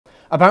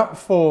About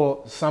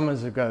 4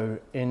 summers ago,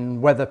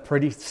 in weather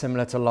pretty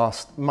similar to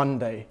last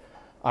Monday,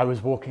 I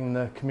was walking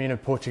the Camino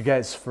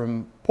Português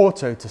from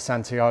Porto to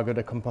Santiago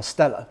de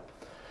Compostela.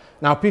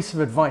 Now, a piece of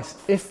advice,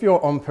 if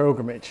you're on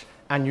pilgrimage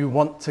and you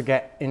want to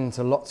get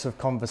into lots of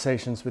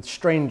conversations with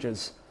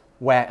strangers,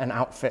 wear an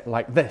outfit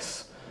like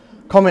this.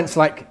 Comments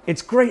like,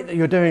 "It's great that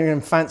you're doing it in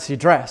fancy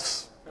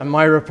dress," and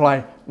my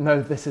reply, "No,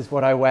 this is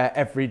what I wear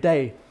every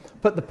day,"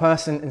 put the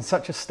person in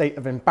such a state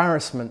of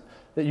embarrassment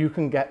that you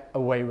can get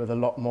away with a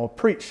lot more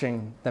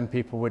preaching than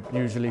people would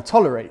usually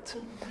tolerate.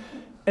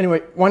 Anyway,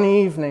 one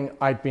evening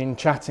I'd been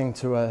chatting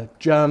to a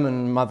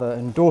German mother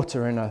and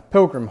daughter in a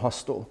pilgrim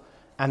hostel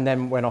and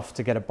then went off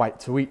to get a bite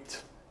to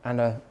eat. And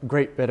a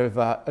great bit of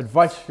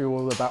advice for you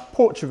all about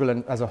Portugal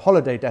and as a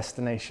holiday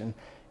destination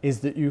is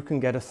that you can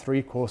get a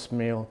 3-course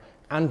meal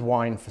and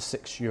wine for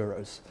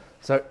 €6.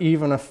 So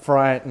even a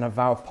friar in a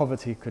vow of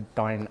poverty could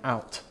dine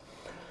out.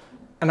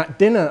 And at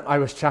dinner, I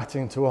was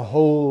chatting to a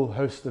whole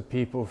host of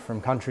people from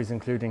countries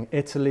including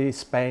Italy,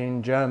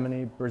 Spain,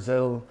 Germany,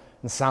 Brazil,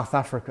 and South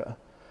Africa.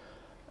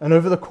 And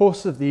over the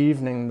course of the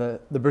evening,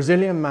 the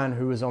Brazilian man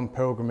who was on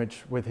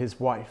pilgrimage with his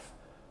wife,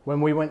 when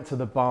we went to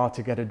the bar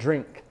to get a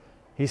drink,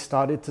 he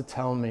started to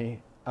tell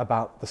me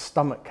about the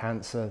stomach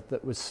cancer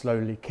that was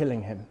slowly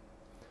killing him.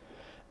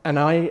 And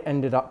I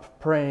ended up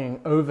praying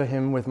over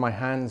him with my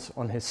hands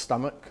on his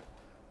stomach,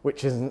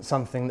 which isn't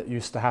something that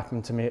used to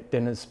happen to me at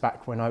dinners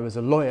back when I was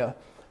a lawyer,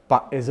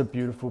 but is a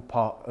beautiful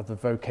part of the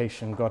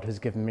vocation God has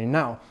given me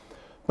now.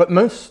 But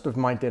most of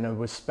my dinner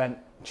was spent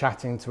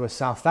chatting to a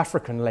South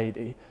African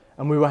lady,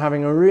 and we were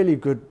having a really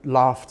good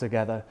laugh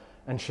together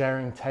and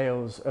sharing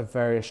tales of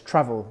various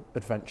travel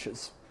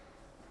adventures.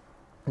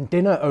 And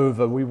dinner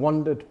over, we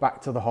wandered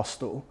back to the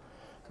hostel,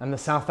 and the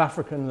South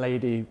African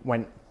lady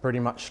went pretty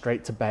much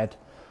straight to bed,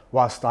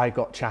 whilst I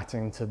got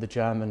chatting to the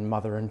German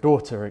mother and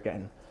daughter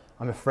again.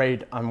 I'm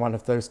afraid I'm one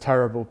of those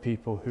terrible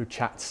people who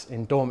chats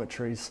in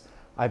dormitories.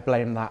 I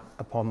blame that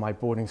upon my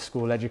boarding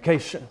school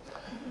education.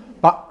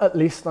 But at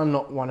least I'm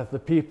not one of the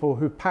people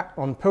who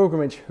on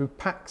pilgrimage who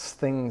packs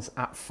things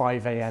at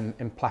 5 a.m.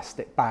 in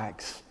plastic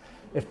bags.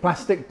 If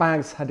plastic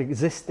bags had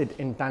existed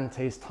in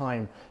Dante's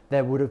time,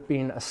 there would have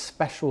been a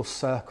special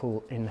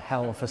circle in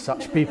hell for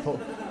such people.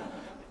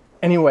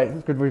 Anyway,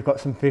 it's good we've got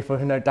some people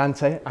who know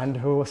Dante and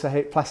who also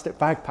hate plastic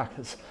bag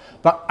packers.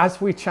 But as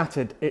we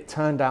chatted, it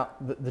turned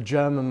out that the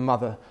German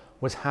mother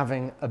was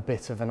having a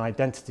bit of an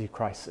identity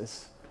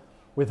crisis.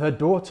 With her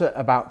daughter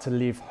about to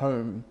leave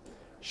home,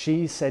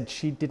 she said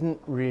she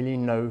didn't really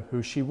know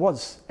who she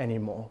was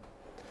anymore.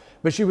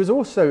 But she was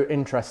also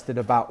interested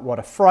about what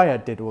a friar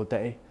did all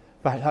day.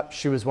 Perhaps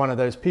she was one of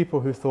those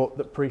people who thought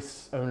that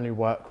priests only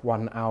work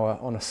 1 hour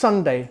on a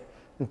Sunday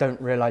and don't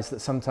realize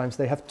that sometimes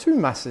they have 2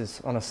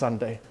 masses on a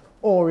Sunday,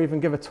 or even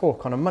give a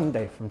talk on a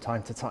Monday from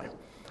time to time.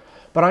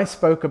 But I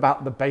spoke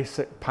about the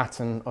basic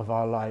pattern of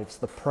our lives,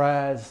 the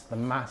prayers, the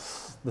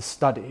mass, the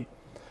study.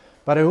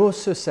 But I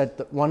also said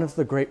that one of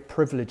the great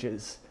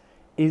privileges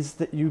is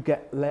that you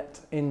get let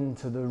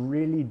into the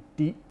really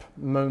deep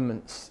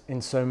moments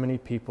in so many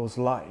people's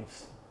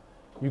lives.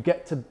 You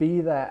get to be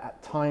there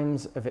at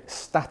times of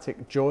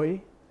ecstatic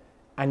joy,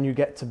 and you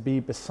get to be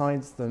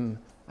besides them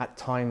at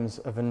times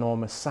of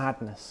enormous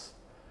sadness,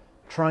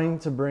 trying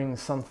to bring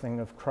something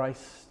of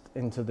Christ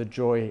into the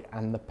joy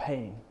and the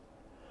pain.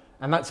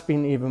 And that's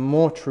been even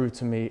more true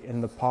to me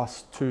in the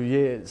past 2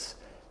 years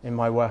in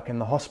my work in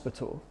the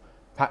hospital.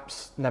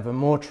 Perhaps never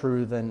more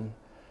true than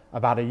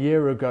about a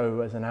year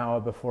ago, as an hour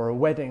before a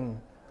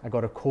wedding, I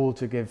got a call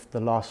to give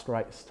the last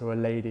rites to a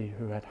lady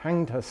who had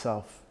hanged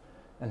herself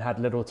and had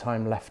little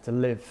time left to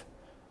live,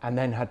 and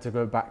then had to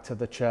go back to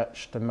the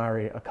church to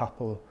marry a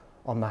couple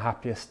on the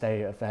happiest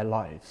day of their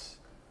lives.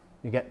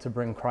 You get to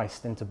bring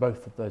Christ into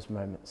both of those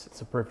moments.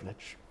 It's a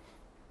privilege.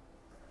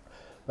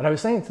 But I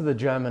was saying to the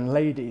German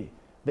lady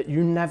that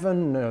you never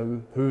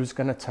know who's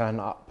going to turn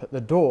up at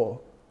the door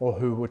or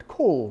who would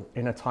call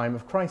in a time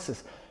of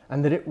crisis,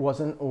 and that it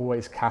wasn't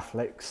always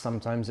Catholics.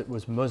 Sometimes it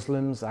was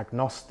Muslims,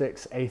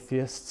 agnostics,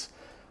 atheists.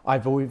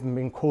 I've even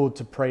been called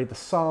to pray the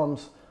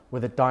Psalms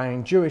with a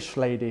dying Jewish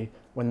lady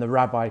when the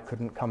rabbi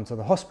couldn't come to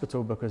the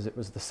hospital because it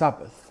was the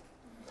Sabbath.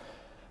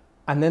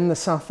 And then the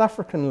South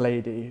African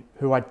lady,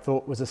 who I'd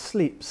thought was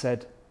asleep,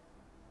 said,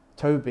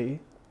 "Toby,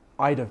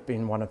 I'd have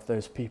been one of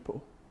those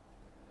people."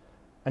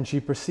 And she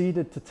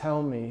proceeded to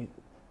tell me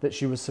that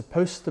she was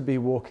supposed to be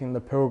walking the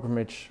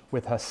pilgrimage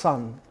with her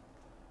son,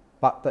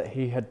 but that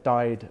he had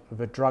died of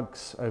a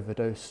drugs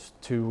overdose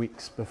 2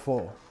 weeks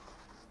before.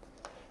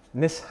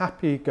 And this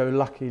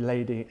happy-go-lucky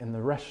lady in the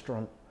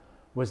restaurant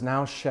was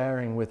now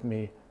sharing with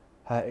me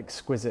her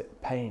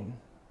exquisite pain.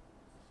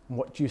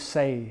 What do you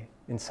say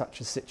in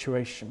such a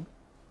situation?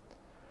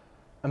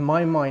 And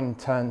my mind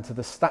turned to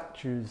the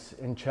statues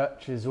in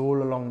churches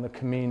all along the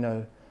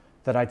Camino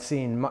that I'd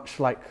seen,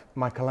 much like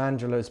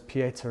Michelangelo's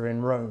Pieta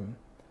in Rome.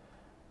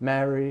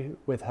 Mary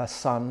with her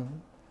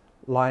son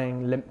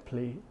lying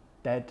limply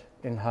dead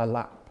in her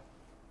lap.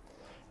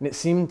 And it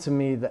seemed to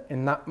me that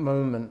in that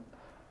moment,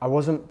 I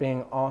wasn't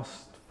being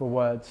asked for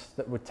words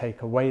that would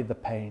take away the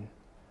pain,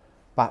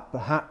 but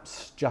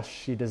perhaps just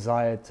she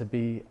desired to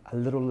be a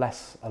little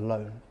less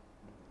alone.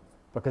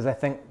 Because I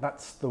think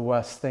that's the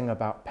worst thing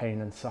about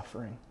pain and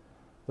suffering,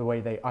 the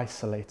way they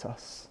isolate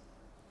us.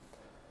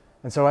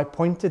 And so I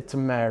pointed to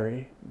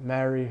Mary,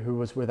 Mary who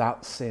was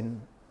without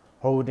sin,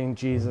 holding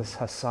Jesus,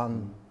 her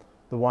son,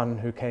 the one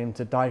who came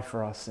to die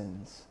for our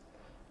sins.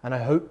 And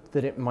I hoped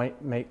that it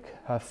might make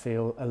her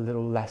feel a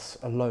little less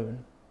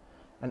alone.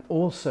 And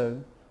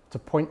also to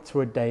point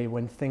to a day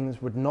when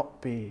things would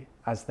not be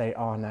as they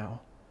are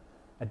now.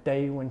 A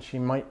day when she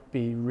might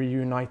be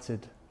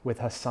reunited with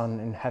her son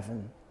in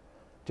heaven,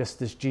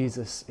 just as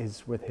Jesus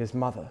is with his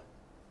mother.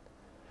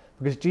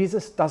 Because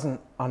Jesus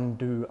doesn't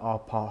undo our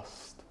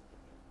past,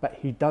 but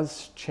he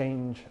does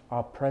change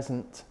our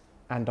present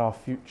and our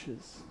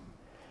futures.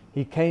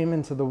 He came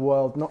into the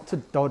world not to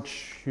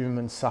dodge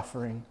human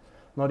suffering,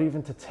 not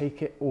even to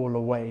take it all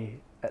away,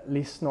 at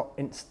least not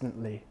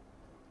instantly,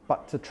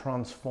 but to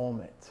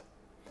transform it.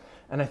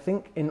 And I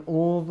think in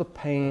all the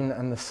pain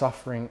and the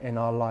suffering in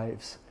our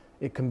lives,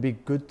 it can be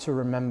good to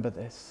remember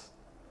this.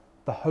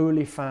 The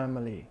Holy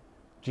Family,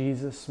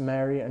 Jesus,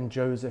 Mary, and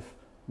Joseph,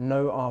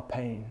 know our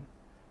pain,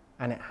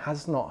 and it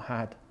has not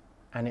had,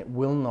 and it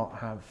will not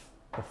have,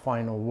 the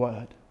final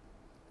word.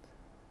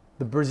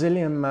 The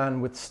Brazilian man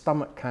with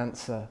stomach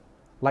cancer,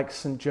 like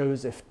St.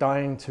 Joseph,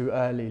 dying too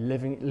early,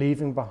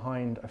 leaving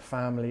behind a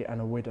family and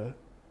a widow.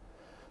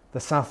 The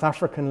South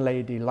African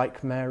lady,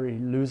 like Mary,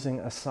 losing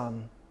a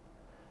son.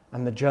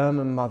 And the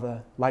German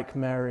mother, like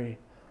Mary,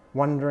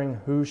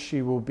 wondering who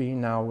she will be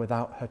now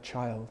without her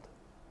child.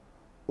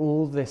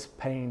 All this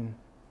pain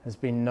has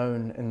been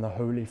known in the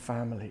Holy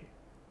Family.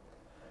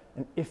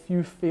 And if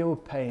you feel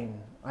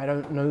pain, I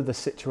don't know the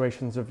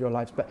situations of your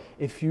lives, but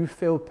if you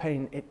feel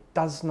pain, it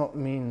does not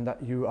mean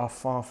that you are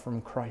far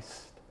from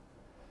Christ.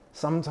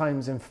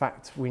 Sometimes, in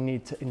fact, we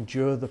need to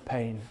endure the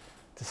pain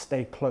to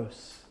stay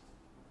close.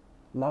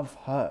 Love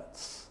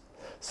hurts.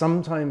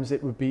 Sometimes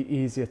it would be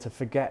easier to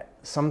forget.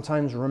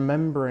 Sometimes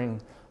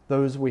remembering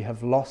those we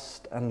have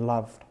lost and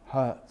loved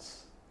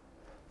hurts.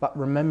 But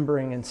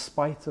remembering in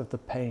spite of the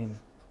pain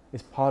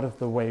is part of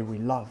the way we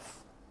love.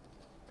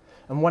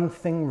 And one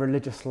thing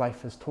religious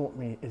life has taught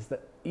me is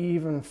that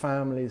even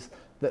families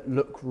that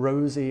look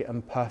rosy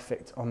and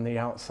perfect on the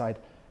outside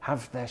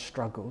have their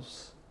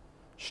struggles.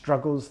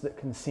 Struggles that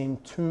can seem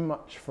too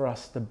much for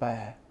us to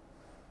bear.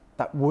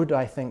 That would,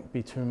 I think,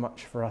 be too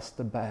much for us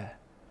to bear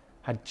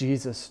had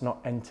Jesus not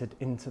entered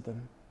into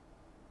them.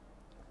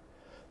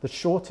 The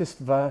shortest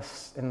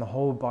verse in the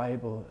whole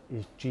Bible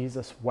is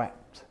Jesus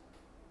wept.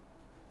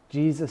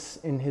 Jesus,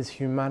 in his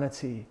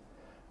humanity,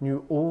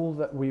 knew all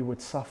that we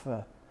would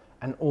suffer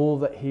and all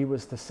that he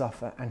was to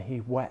suffer, and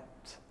he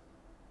wept.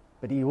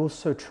 But he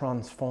also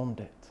transformed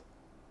it.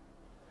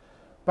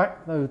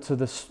 Back though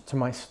to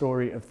my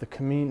story of the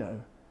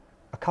Camino,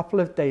 a couple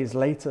of days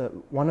later,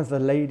 one of the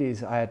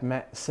ladies I had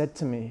met said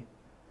to me,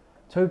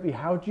 "Toby,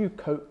 how do you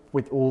cope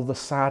with all the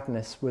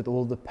sadness, with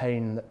all the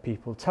pain that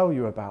people tell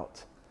you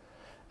about?"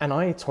 And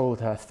I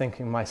told her,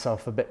 thinking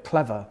myself a bit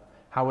clever,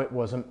 how it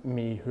wasn't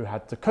me who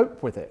had to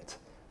cope with it,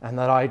 and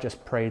that I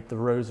just prayed the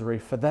rosary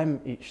for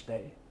them each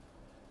day.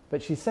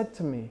 But she said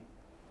to me,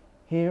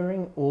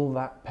 "Hearing all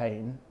that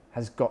pain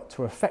has got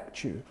to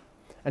affect you."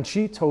 And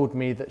she told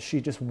me that she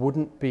just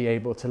wouldn't be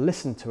able to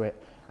listen to it,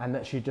 and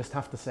that she'd just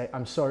have to say,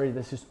 "I'm sorry,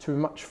 this is too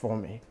much for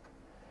me."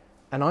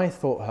 And I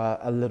thought her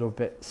a little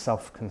bit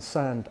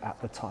self-concerned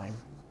at the time.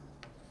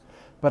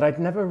 But I'd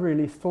never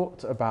really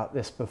thought about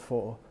this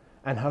before,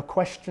 and her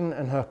question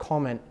and her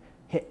comment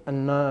hit a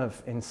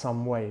nerve in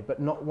some way, but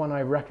not one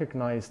I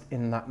recognized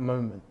in that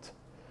moment.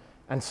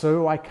 And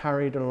so I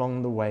carried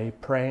along the way,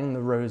 praying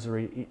the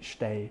rosary each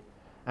day,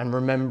 and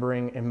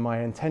remembering in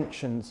my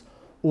intentions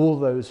all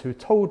those who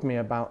told me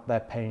about their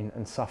pain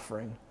and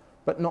suffering,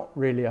 but not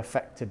really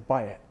affected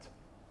by it.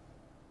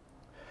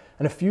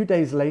 And a few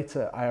days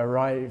later, I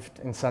arrived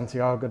in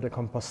Santiago de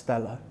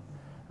Compostela,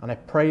 and I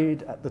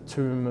prayed at the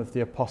tomb of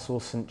the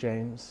Apostle St.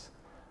 James.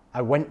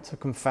 I went to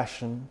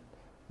confession,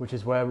 which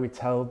is where we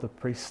tell the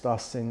priest our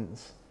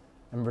sins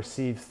and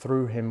receive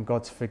through him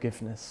God's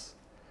forgiveness.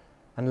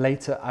 And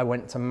later I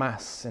went to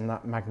Mass in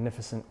that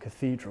magnificent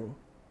cathedral.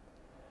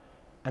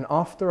 And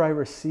after I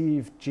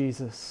received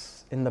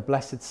Jesus in the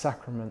Blessed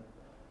Sacrament,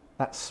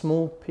 that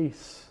small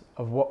piece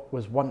of what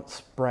was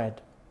once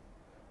bread,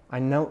 I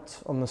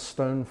knelt on the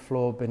stone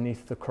floor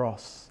beneath the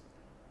cross,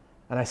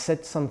 and I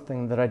said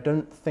something that I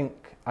don't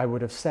think I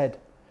would have said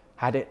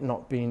had it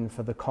not been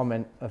for the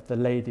comment of the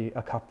lady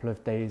a couple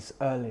of days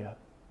earlier.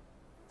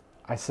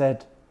 I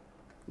said,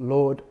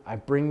 "Lord, I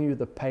bring you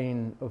the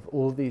pain of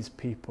all these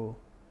people.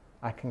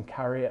 I can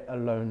carry it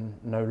alone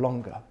no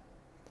longer."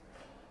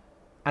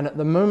 And at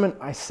the moment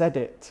I said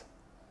it,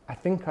 I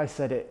think I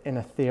said it in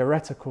a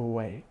theoretical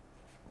way,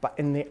 but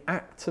in the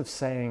act of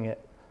saying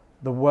it,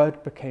 the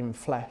word became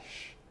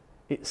flesh.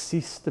 It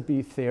ceased to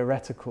be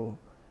theoretical,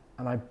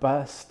 and I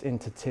burst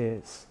into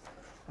tears.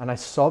 And I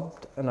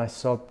sobbed and I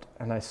sobbed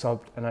and I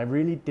sobbed, and I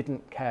really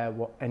didn't care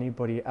what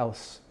anybody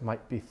else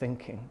might be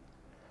thinking.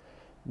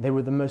 They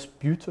were the most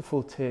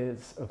beautiful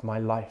tears of my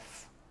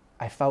life,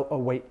 I felt a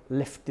weight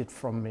lifted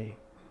from me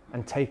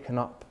and taken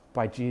up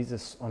by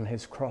Jesus on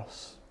his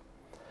cross.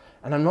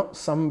 And I'm not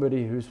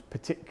somebody who's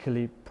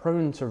particularly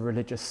prone to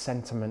religious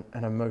sentiment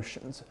and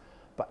emotions,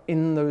 but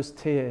in those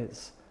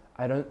tears,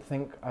 I don't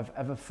think I've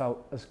ever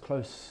felt as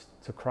close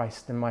to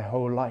Christ in my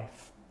whole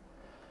life.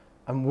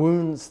 And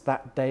wounds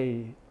that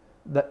days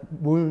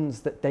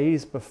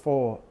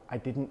before I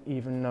didn't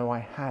even know I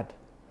had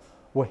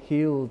were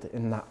healed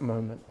in that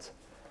moment.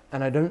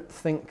 And I don't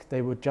think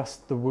they were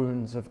just the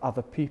wounds of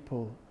other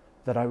people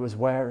that I was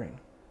wearing.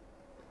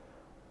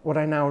 What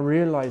I now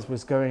realized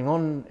was going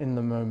on in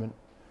the moment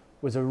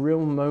was a real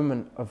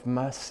moment of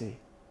mercy.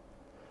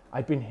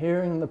 I'd been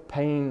hearing the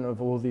pain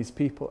of all these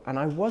people, and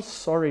I was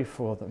sorry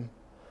for them,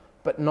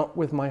 but not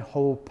with my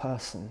whole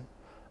person,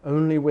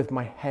 only with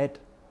my head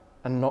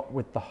and not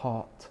with the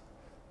heart,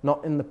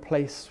 not in the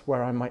place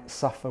where I might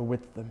suffer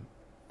with them.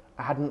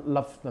 I hadn't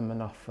loved them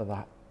enough for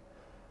that.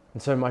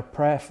 And so my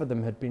prayer for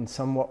them had been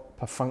somewhat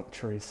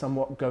perfunctory,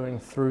 somewhat going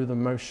through the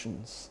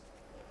motions.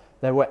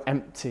 They were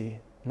empty,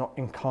 not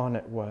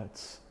incarnate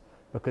words,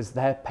 because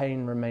their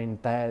pain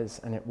remained theirs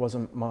and it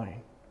wasn't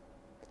mine.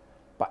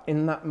 But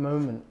in that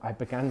moment, I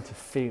began to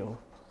feel,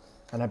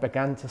 and I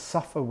began to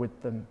suffer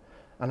with them,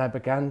 and I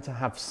began to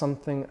have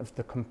something of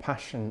the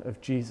compassion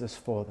of Jesus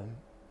for them.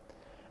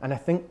 And I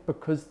think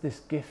because this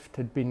gift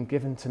had been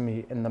given to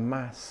me in the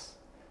Mass,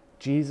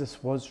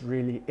 Jesus was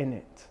really in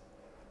it.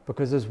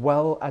 Because as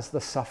well as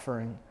the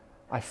suffering,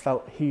 I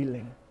felt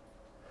healing.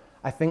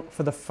 I think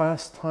for the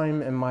first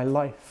time in my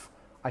life,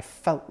 I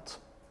felt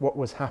what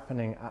was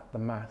happening at the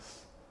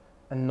Mass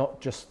and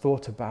not just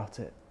thought about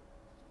it.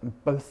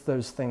 And both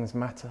those things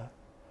matter.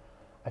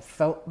 I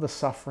felt the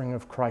suffering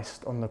of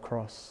Christ on the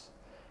cross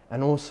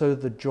and also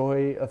the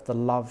joy of the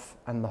love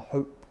and the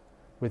hope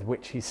with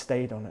which he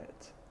stayed on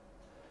it.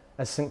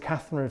 As St.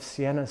 Catherine of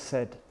Siena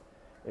said,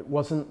 it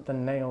wasn't the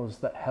nails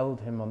that held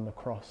him on the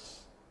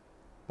cross,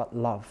 but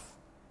love.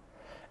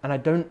 And I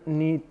don't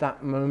need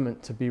that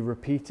moment to be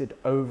repeated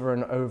over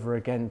and over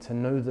again to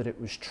know that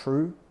it was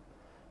true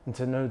and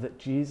to know that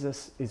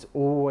Jesus is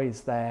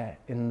always there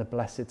in the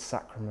Blessed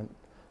Sacrament,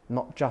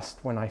 not just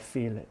when I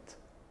feel it.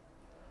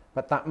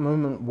 But that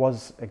moment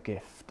was a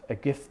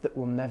gift that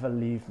will never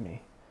leave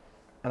me.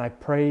 And I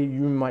pray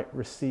you might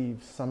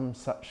receive some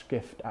such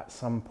gift at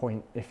some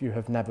point if you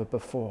have never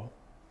before.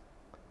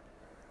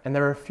 And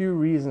there are a few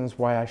reasons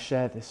why I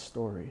share this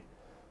story.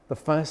 The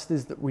first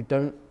is that we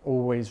don't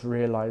always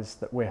realize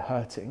that we're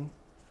hurting,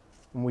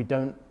 and we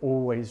don't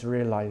always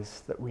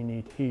realize that we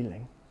need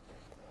healing.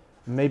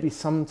 Maybe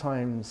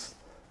sometimes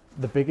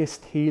the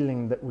biggest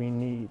healing that we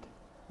need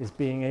is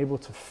being able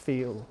to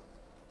feel,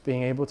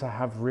 being able to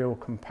have real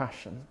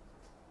compassion.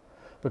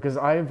 Because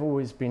I've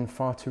always been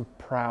far too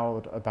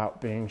proud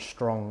about being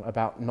strong,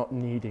 about not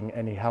needing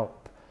any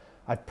help.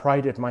 I've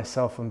prided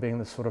myself on being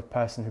the sort of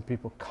person who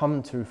people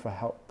come to for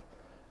help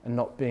and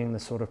not being the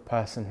sort of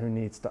person who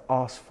needs to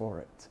ask for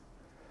it.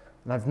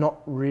 And I've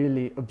not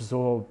really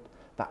absorbed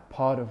that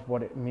part of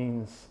what it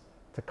means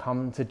to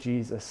come to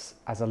Jesus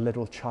as a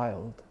little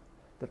child,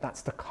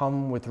 that's to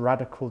come with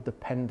radical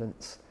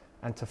dependence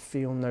and to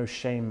feel no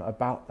shame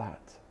about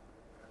that.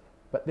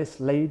 But this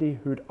lady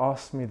who'd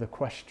asked me the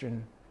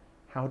question,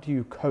 how do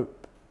you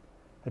cope,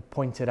 had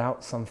pointed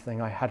out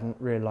something I hadn't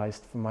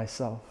realized for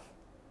myself,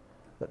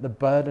 that the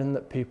burden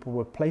that people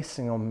were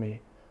placing on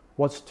me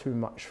was too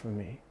much for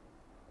me,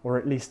 or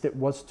at least it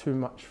was too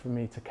much for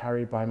me to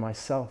carry by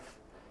myself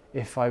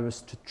if I was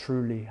to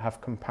truly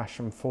have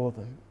compassion for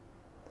them.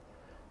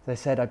 They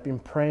said, I've been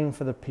praying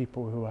for the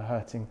people who are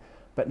hurting,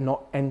 but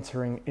not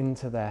entering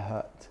into their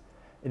hurt.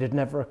 It had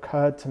never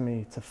occurred to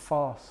me to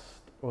fast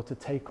or to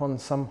take on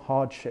some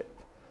hardship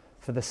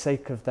for the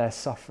sake of their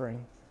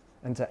suffering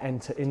and to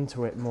enter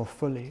into it more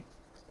fully.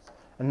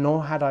 And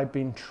nor had I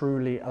been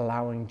truly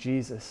allowing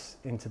Jesus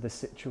into the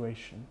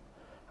situation.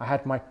 I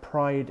had my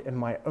pride in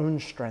my own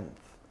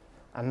strength,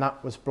 and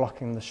that was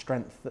blocking the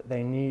strength that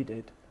they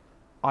needed.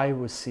 I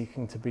was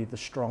seeking to be the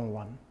strong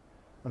one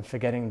and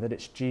forgetting that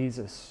it's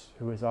Jesus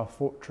who is our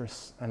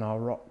fortress and our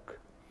rock.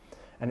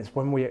 And it's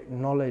when we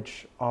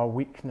acknowledge our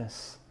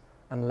weakness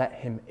and let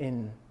him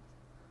in,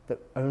 that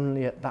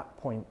only at that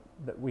point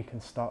that we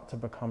can start to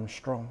become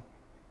strong.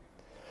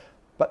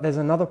 But there's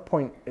another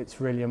point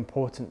it's really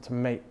important to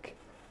make,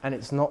 and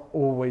it's not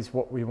always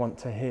what we want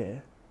to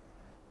hear.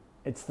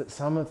 It's that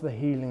some of the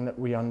healing that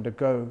we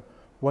undergo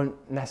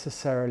won't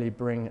necessarily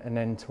bring an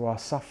end to our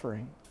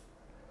suffering.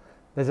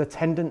 There's a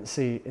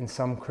tendency in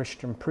some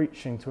Christian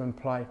preaching to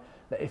imply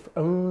that if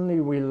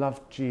only we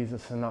loved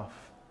Jesus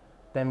enough,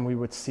 then we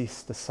would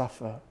cease to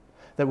suffer,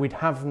 that we'd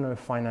have no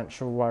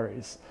financial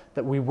worries,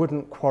 that we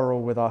wouldn't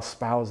quarrel with our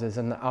spouses,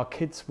 and that our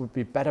kids would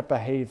be better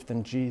behaved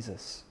than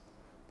Jesus.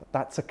 But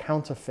that's a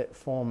counterfeit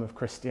form of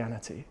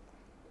Christianity.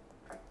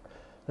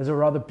 There's a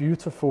rather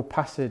beautiful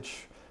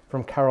passage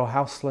from Carol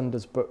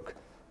Hauslander's book,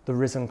 The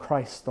Risen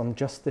Christ, on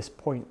just this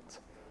point,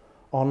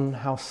 on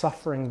how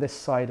suffering this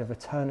side of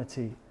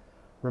eternity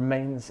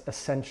remains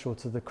essential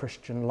to the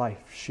Christian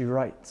life. She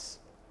writes,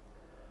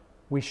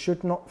 "We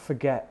should not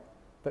forget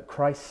that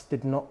Christ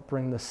did not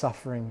bring the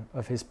suffering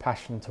of his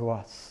passion to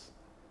us.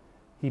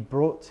 He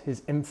brought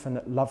his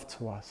infinite love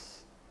to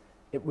us.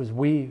 It was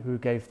we who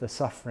gave the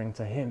suffering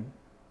to him.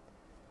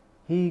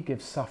 He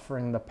gives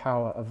suffering the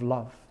power of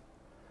love.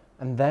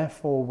 And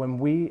therefore, when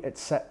we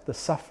accept the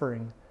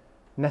suffering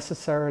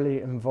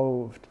necessarily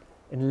involved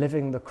in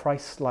living the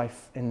Christ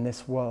life in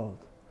this world,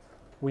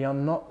 we are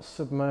not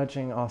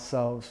submerging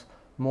ourselves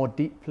more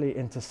deeply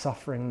into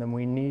suffering than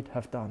we need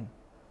have done,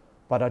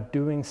 but are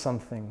doing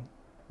something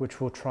which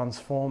will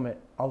transform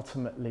it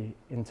ultimately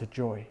into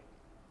joy.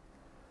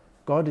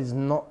 God is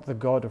not the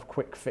God of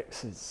quick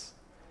fixes.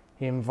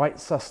 He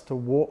invites us to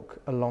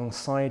walk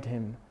alongside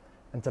him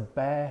and to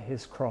bear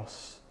his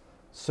cross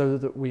so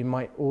that we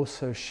might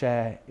also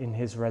share in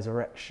his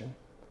resurrection.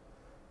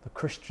 The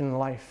Christian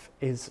life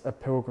is a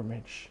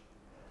pilgrimage,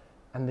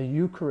 and the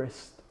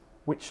Eucharist,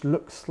 which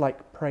looks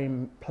like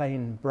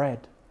plain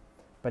bread,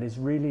 but is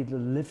really the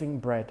living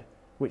bread,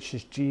 which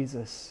is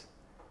Jesus,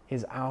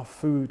 is our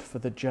food for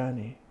the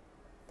journey.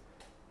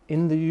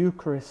 In the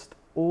Eucharist,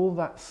 all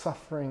that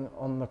suffering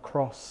on the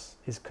cross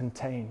is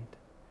contained.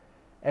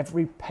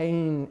 Every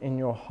pain in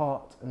your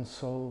heart and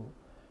soul,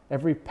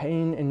 every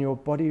pain in your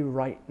body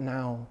right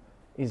now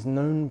is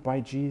known by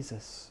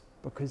Jesus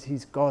because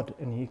he's God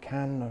and he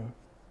can know.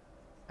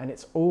 And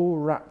it's all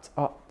wrapped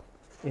up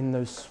in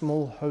those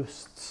small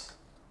hosts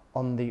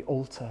on the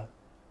altar,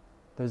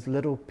 those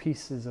little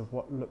pieces of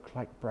what look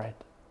like bread.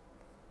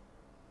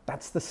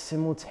 That's the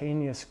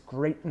simultaneous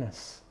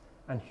greatness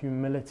and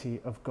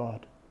humility of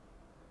God,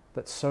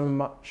 that so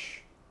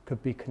much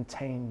could be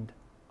contained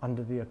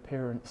under the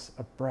appearance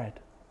of bread.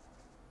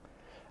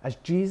 As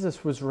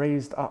Jesus was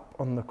raised up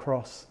on the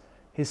cross,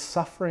 his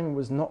suffering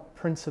was not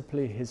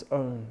principally his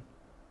own,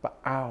 but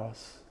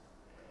ours.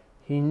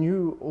 He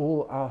knew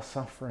all our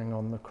suffering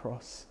on the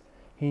cross.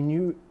 He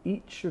knew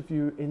each of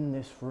you in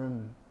this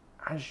room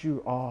as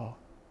you are.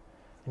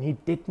 And he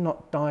did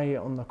not die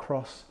on the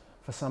cross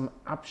for some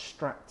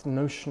abstract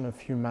notion of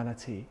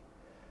humanity.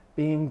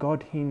 Being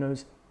God, he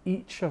knows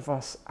each of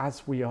us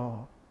as we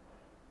are.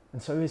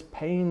 And so his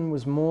pain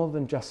was more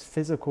than just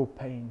physical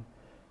pain.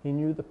 He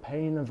knew the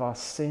pain of our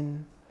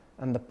sin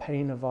and the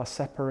pain of our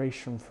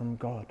separation from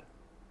God.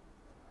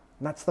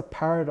 And that's the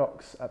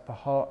paradox at the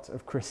heart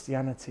of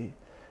Christianity.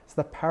 It's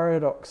the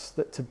paradox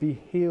that to be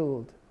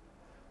healed,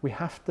 we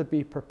have to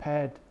be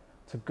prepared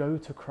to go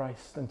to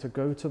Christ and to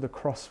go to the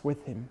cross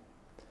with him.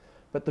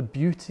 But the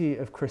beauty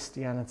of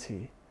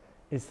Christianity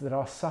is that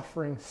our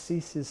suffering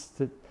ceases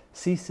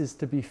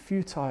to be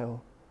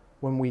futile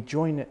when we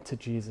join it to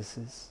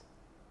Jesus's.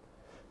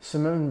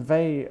 Simone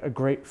Weil, a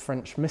great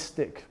French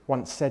mystic,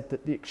 once said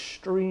that the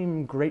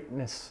extreme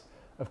greatness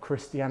of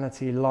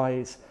Christianity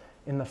lies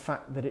in the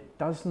fact that it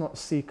does not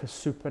seek a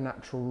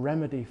supernatural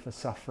remedy for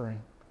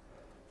suffering,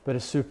 but a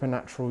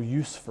supernatural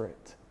use for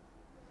it.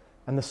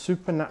 And the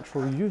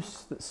supernatural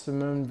use that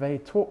Simone Weil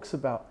talks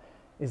about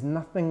is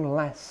nothing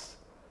less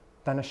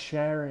than a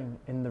sharing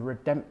in the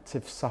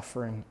redemptive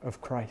suffering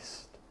of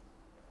Christ.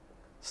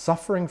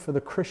 Suffering for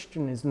the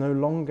Christian is no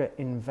longer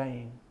in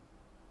vain.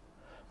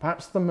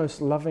 Perhaps the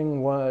most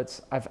loving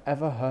words I've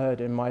ever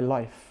heard in my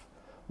life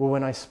were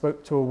when I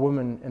spoke to a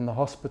woman in the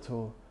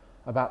hospital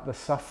about the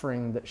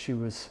suffering that she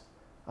was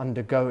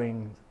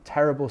undergoing,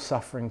 terrible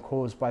suffering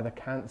caused by the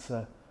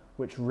cancer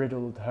which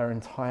riddled her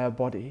entire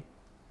body.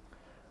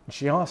 And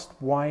she asked,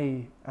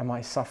 "Why am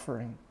I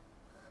suffering?"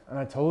 And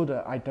I told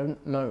her, I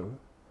don't know,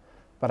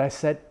 but I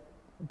said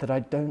that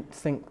I don't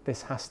think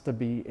this has to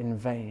be in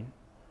vain.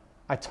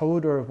 I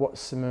told her of what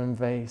Simone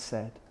Weil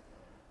said,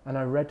 and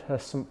I read her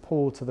St.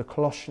 Paul to the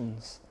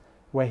Colossians,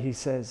 where he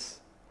says,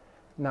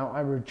 "Now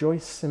I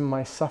rejoice in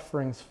my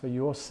sufferings for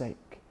your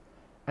sake,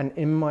 and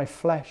in my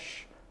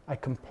flesh I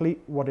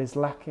complete what is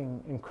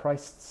lacking in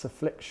Christ's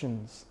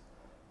afflictions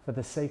for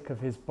the sake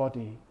of his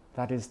body,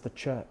 that is the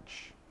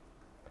church."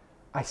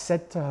 I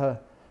said to her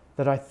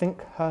that I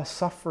think her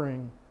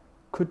suffering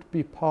could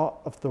be part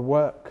of the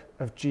work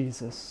of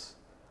Jesus,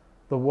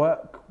 the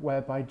work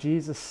whereby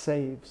Jesus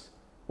saves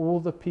all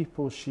the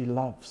people she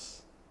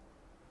loves,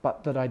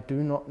 but that I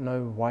do not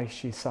know why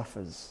she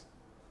suffers.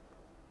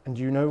 And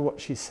you know what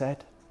she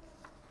said?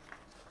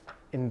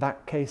 "In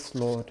that case,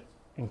 Lord,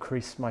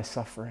 increase my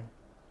suffering."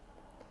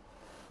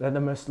 They're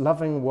the most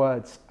loving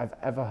words I've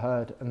ever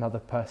heard another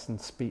person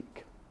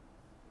speak.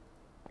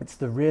 It's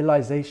the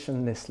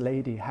realization this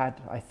lady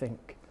had, I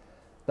think,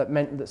 that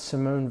meant that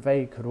Simone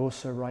Weil could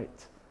also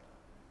write,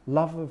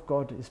 "Love of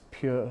God is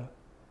pure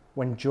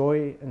when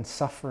joy and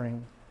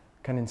suffering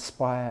can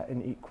inspire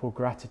an equal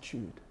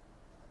gratitude."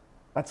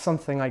 That's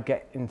something I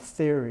get in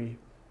theory,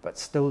 but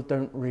still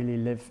don't really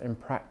live in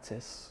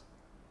practice.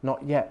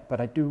 Not yet, but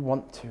I do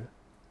want to.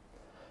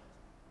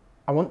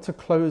 I want to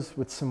close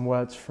with some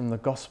words from the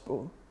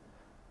Gospel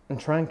and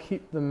try and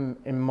keep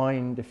them in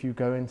mind if you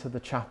go into the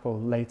chapel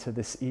later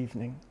this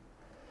evening.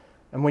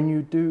 And when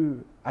you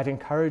do, I'd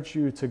encourage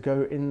you to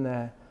go in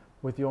there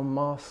with your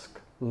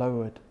mask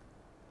lowered.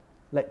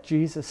 Let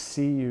Jesus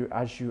see you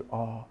as you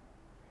are,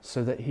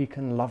 so that he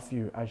can love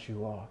you as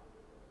you are.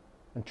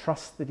 And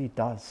trust that he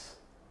does.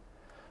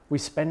 We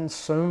spend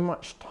so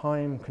much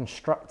time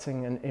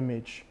constructing an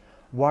image,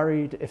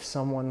 worried if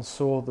someone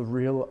saw the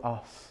real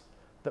us,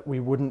 that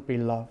we wouldn't be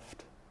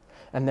loved.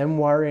 And then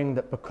worrying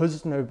that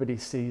because nobody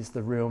sees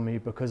the real me,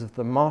 because of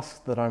the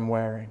mask that I'm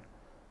wearing,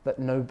 that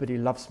nobody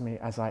loves me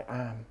as I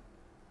am.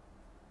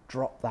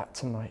 Drop that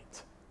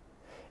tonight.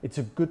 It's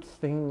a good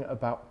thing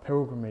about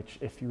pilgrimage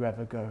if you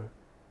ever go.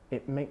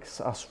 It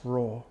makes us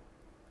raw.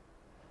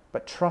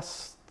 But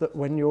trust that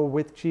when you're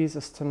with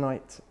Jesus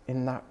tonight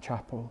in that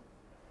chapel,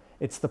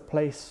 it's the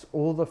place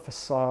all the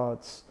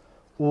facades,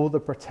 all the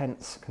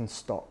pretense can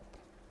stop.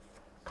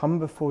 Come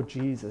before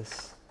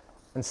Jesus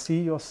and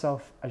see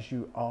yourself as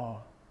you are.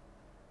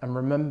 And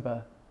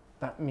remember,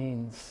 that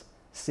means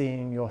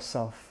seeing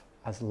yourself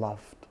as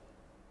loved.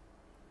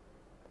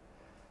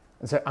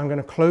 And so I'm going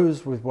to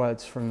close with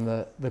words from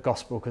the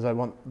gospel, because I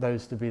want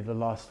those to be the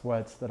last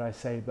words that I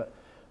say. But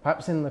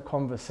perhaps in the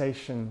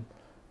conversation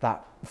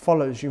that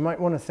follows, you might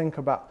want to think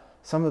about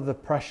some of the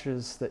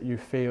pressures that you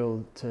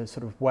feel to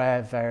sort of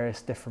wear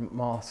various different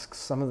masks,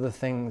 some of the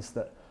things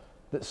that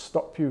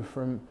stop you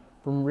from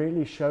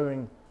really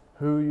showing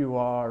who you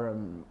are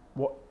and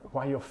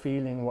why you're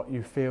feeling what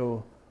you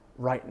feel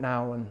right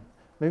now. And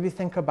maybe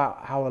think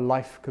about how a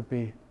life could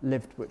be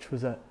lived which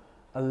was a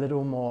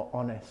little more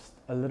honest,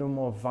 a little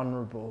more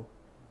vulnerable,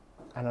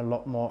 and a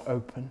lot more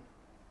open.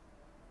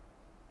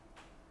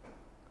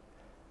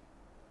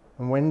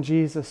 And when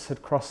Jesus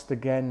had crossed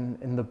again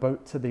in the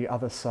boat to the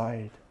other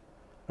side,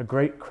 a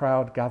great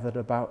crowd gathered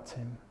about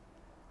him,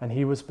 and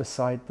he was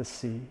beside the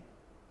sea.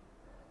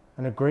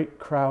 And a great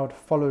crowd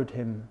followed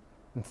him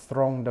and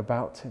thronged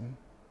about him.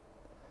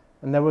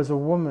 And there was a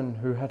woman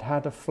who had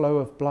had a flow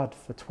of blood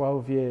for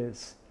 12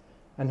 years,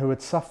 and who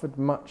had suffered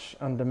much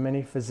under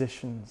many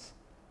physicians,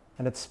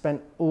 and had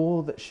spent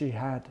all that she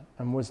had,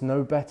 and was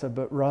no better,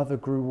 but rather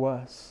grew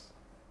worse.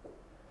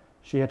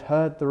 She had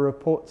heard the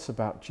reports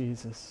about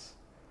Jesus,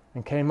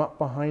 and came up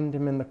behind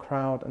him in the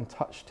crowd and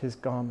touched his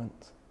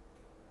garment.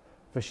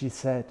 For she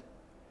said,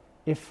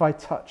 "If I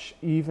touch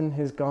even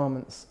his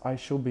garments, I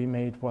shall be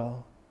made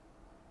well."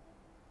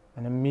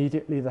 And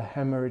immediately the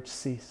hemorrhage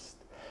ceased,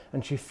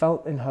 and she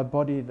felt in her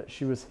body that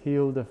she was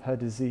healed of her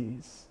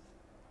disease.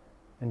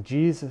 And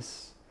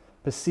Jesus,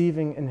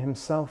 perceiving in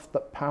himself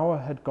that power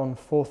had gone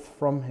forth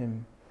from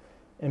him,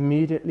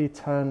 immediately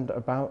turned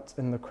about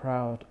in the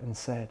crowd and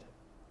said,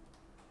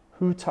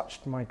 "Who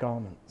touched my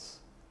garments?"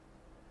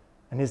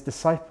 And his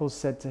disciples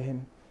said to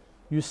him,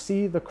 "You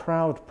see the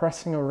crowd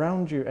pressing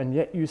around you, and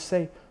yet you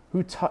say,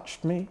 'Who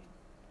touched me?'"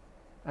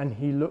 And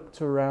he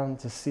looked around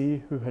to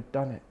see who had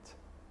done it.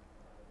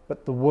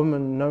 But the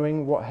woman,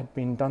 knowing what had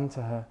been done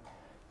to her,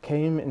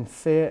 came in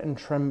fear and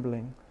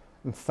trembling,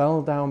 and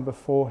fell down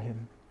before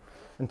him,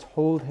 and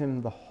told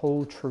him the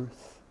whole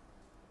truth.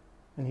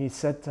 And he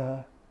said to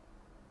her,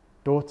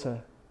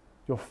 "Daughter,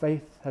 your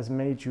faith has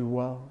made you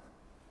well.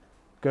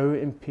 Go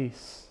in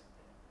peace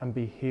and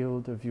be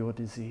healed of your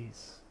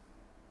disease."